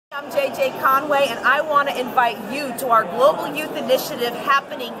JJ Conway, and I want to invite you to our Global Youth Initiative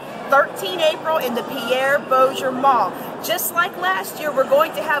happening 13 April in the Pierre Bossier Mall. Just like last year, we're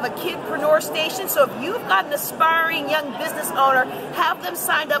going to have a Kidpreneur station, so if you've got an aspiring young business owner, have them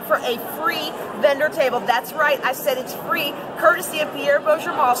signed up for a free vendor table. That's right, I said it's free, courtesy of Pierre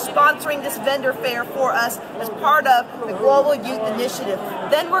Bossier Mall sponsoring this vendor fair for us as part of the Global Youth Initiative.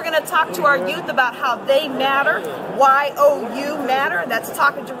 Then we're going to talk to our youth about how they matter, Y-O-U matter, that's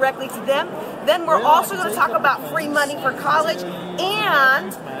talking directly to them. Then we're also going to talk about free money for college,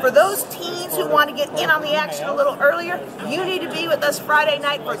 and for those teens who want to get in on the action a little earlier, you need to be with us Friday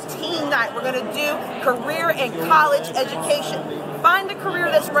night for Teen Night. We're going to do career and college education. Find the career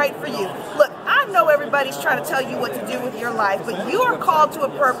that's right for you. Look, I know everybody's trying to tell you what to do with your life, but you are called to a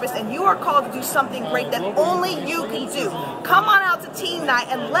purpose and you are called to do something great that only you can do. Come on out to Teen Night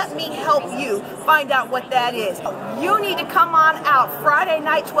and let me help you find out what that is. You need to come on out Friday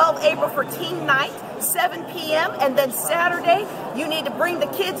night, 12 April for Teen Night, 7 p.m. and then Saturday, you need to bring the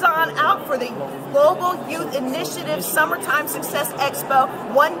kids on out for the Global Youth Initiative Summertime Success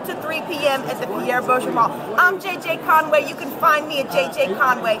Expo, 1 to 3 p.m. at the Pierre Bossier Mall. I'm JJ Conway. You can find me at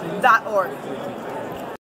jjconway.org.